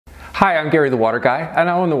Hi, I'm Gary the Water Guy, and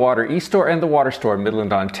I own the Water eStore and the Water Store in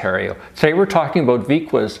Midland, Ontario. Today we're talking about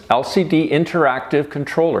Viqua's LCD interactive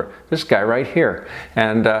controller, this guy right here.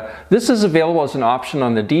 And this is available as an option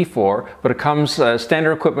on the D4, but it comes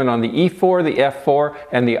standard equipment on the E4, the F4,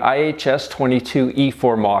 and the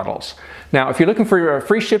IHS22-E4 models. Now, if you're looking for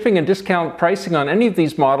free shipping and discount pricing on any of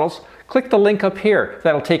these models, click the link up here.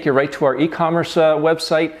 That'll take you right to our e-commerce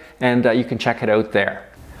website, and you can check it out there.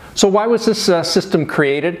 So why was this system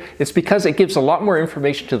created? It's because it gives a lot more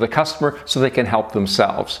information to the customer so they can help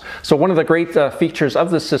themselves. So one of the great features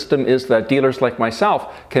of the system is that dealers like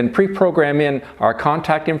myself can pre-program in our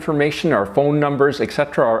contact information, our phone numbers,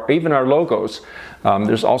 etc., or even our logos.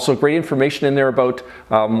 There's also great information in there about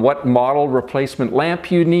what model replacement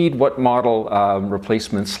lamp you need, what model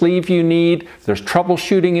replacement sleeve you need. There's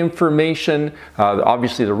troubleshooting information.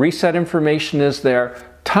 Obviously the reset information is there.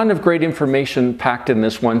 Ton of great information packed in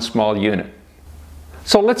this one small unit.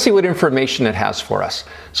 So let's see what information it has for us.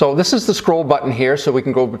 So this is the scroll button here, so we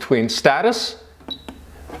can go between status.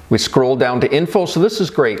 We scroll down to info, so this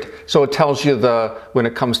is great. So it tells you when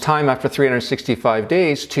it comes time after 365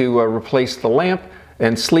 days to replace the lamp.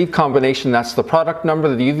 And sleeve combination, that's the product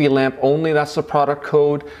number. The UV lamp only, that's the product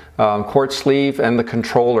code, quart sleeve, and the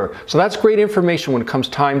controller. So that's great information when it comes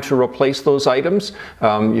time to replace those items.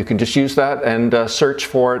 You can just use that and search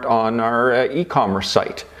for it on our e-commerce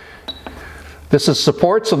site. This is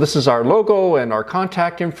support, so this is our logo and our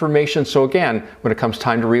contact information. So again, when it comes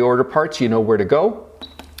time to reorder parts, you know where to go.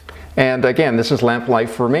 And again, this is lamp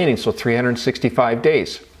life remaining, so 365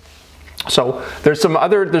 days. So there's some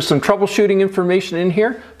troubleshooting information in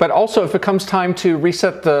here, but also if it comes time to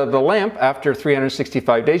reset the lamp after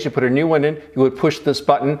 365 days, you put a new one in, you would push this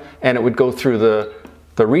button and it would go through the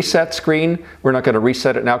reset screen. We're not going to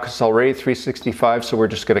reset it now because it's already 365, so we're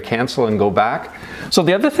just going to cancel and go back. So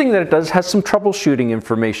the other thing that it does has some troubleshooting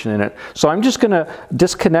information in it. So I'm just going to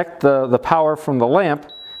disconnect the power from the lamp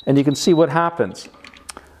and you can see what happens.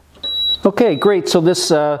 Okay, great. So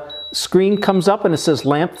this screen comes up and it says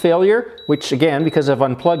lamp failure, which again, because I've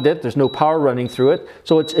unplugged it, there's no power running through it.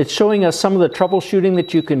 So it's showing us some of the troubleshooting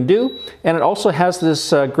that you can do. And it also has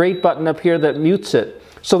this great button up here that mutes it.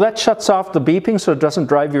 So that shuts off the beeping so it doesn't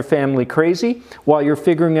drive your family crazy while you're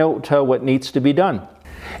figuring out what needs to be done.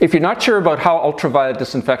 If you're not sure about how ultraviolet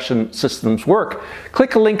disinfection systems work,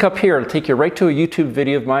 click a link up here. It'll take you right to a YouTube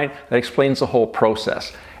video of mine that explains the whole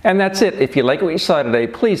process. And that's it. If you like what you saw today,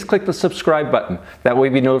 please click the subscribe button. That way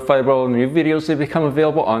you'll be notified about all the new videos that become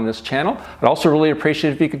available on this channel. I'd also really appreciate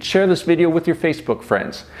it if you could share this video with your Facebook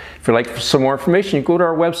friends. If you'd like some more information, you can go to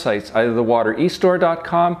our websites, either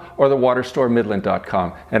thewaterestore.com or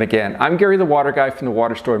thewaterstoremidland.com. And again, I'm Gary the Water Guy from the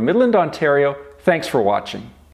Water Store in Midland, Ontario. Thanks for watching.